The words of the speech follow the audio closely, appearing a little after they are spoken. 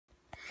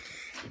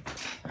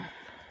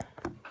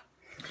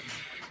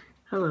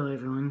Hello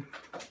everyone.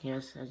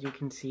 Yes, as you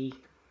can see,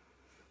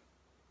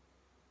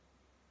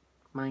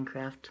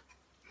 Minecraft.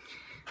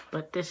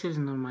 But this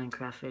isn't a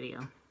Minecraft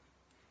video.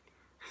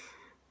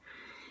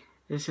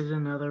 This is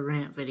another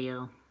rant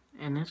video.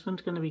 And this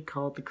one's going to be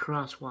called the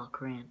Crosswalk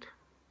rant.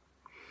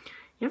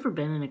 You ever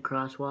been in a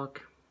crosswalk?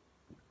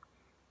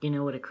 You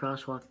know what a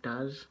crosswalk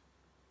does?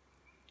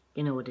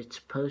 You know what it's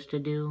supposed to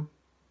do?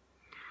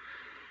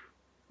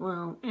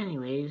 Well,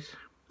 anyways,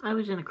 I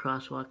was in a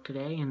crosswalk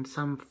today and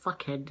some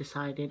fuckhead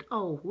decided,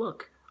 oh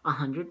look,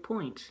 100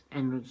 points,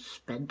 and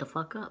sped the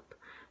fuck up.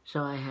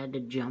 So I had to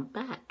jump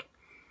back.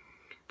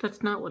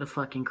 That's not what a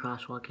fucking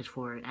crosswalk is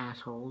for,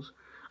 assholes.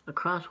 A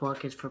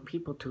crosswalk is for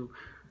people to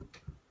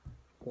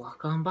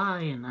walk on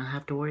by and not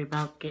have to worry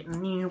about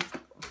getting you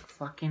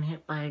fucking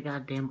hit by a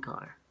goddamn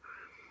car.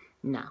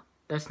 No,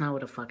 that's not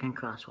what a fucking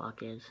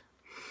crosswalk is.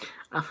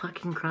 A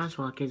fucking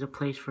crosswalk is a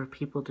place for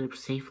people to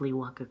safely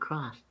walk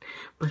across.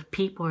 But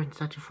people are in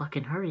such a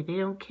fucking hurry, they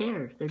don't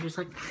care. They're just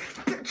like,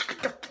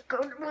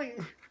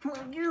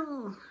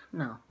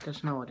 no,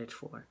 that's not what it's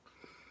for.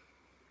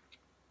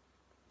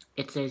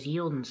 It says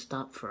yield and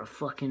stop for a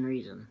fucking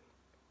reason.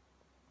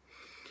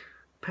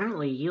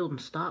 Apparently yield and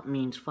stop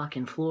means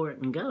fucking floor it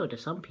and go to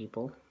some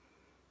people.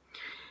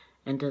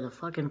 And to the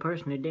fucking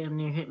person who damn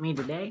near hit me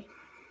today,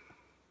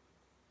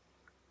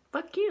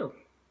 fuck you.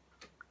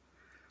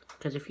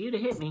 Because if you'd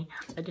have hit me,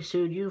 I'd have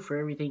sued you for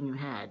everything you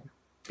had.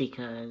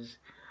 Because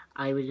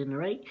I was in the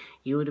right,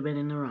 you would have been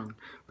in the wrong.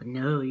 But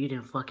no, you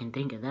didn't fucking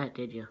think of that,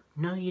 did you?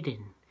 No, you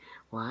didn't.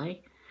 Why?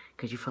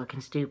 Because you're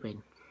fucking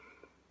stupid.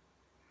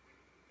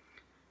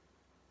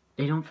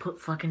 They don't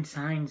put fucking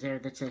signs there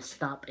that says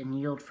stop and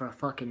yield for a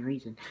fucking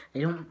reason.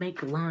 They don't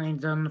make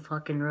lines on the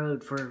fucking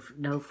road for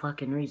no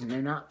fucking reason.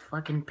 They're not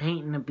fucking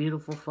painting a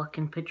beautiful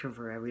fucking picture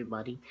for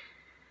everybody.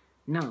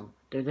 No,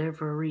 they're there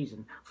for a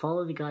reason.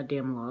 Follow the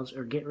goddamn laws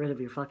or get rid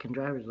of your fucking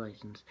driver's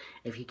license.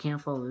 If you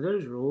can't follow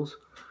those rules,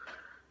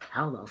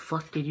 how the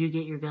fuck did you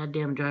get your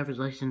goddamn driver's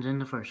license in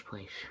the first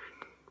place?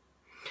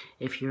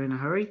 If you're in a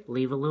hurry,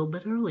 leave a little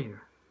bit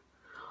earlier.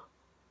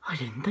 I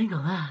didn't think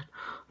of that.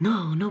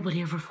 No,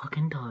 nobody ever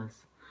fucking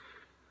does.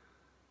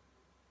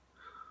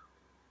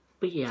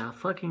 But yeah,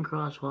 fucking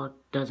crosswalk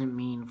doesn't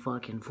mean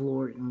fucking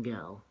floor it and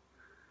go.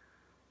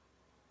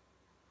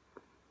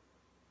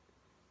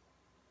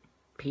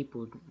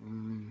 People,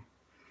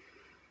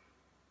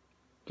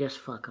 just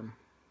fuck them.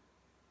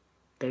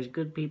 There's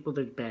good people,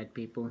 there's bad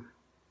people.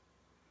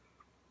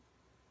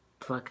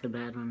 Fuck the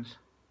bad ones.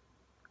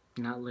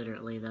 Not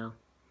literally, though.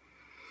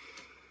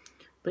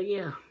 But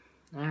yeah,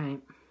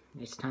 alright.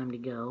 It's time to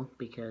go,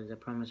 because I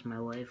promised my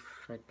wife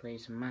I'd play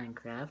some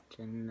Minecraft,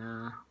 and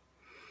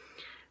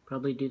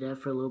probably do that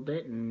for a little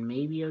bit, and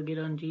maybe I'll get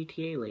on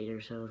GTA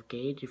later. So if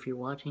Gage, if you're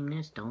watching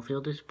this, don't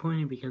feel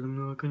disappointed because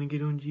I'm not gonna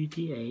get on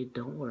GTA.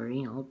 Don't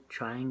worry, I'll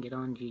try and get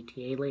on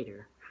GTA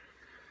later.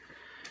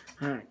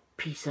 Alright,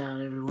 peace out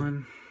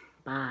everyone.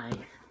 Bye.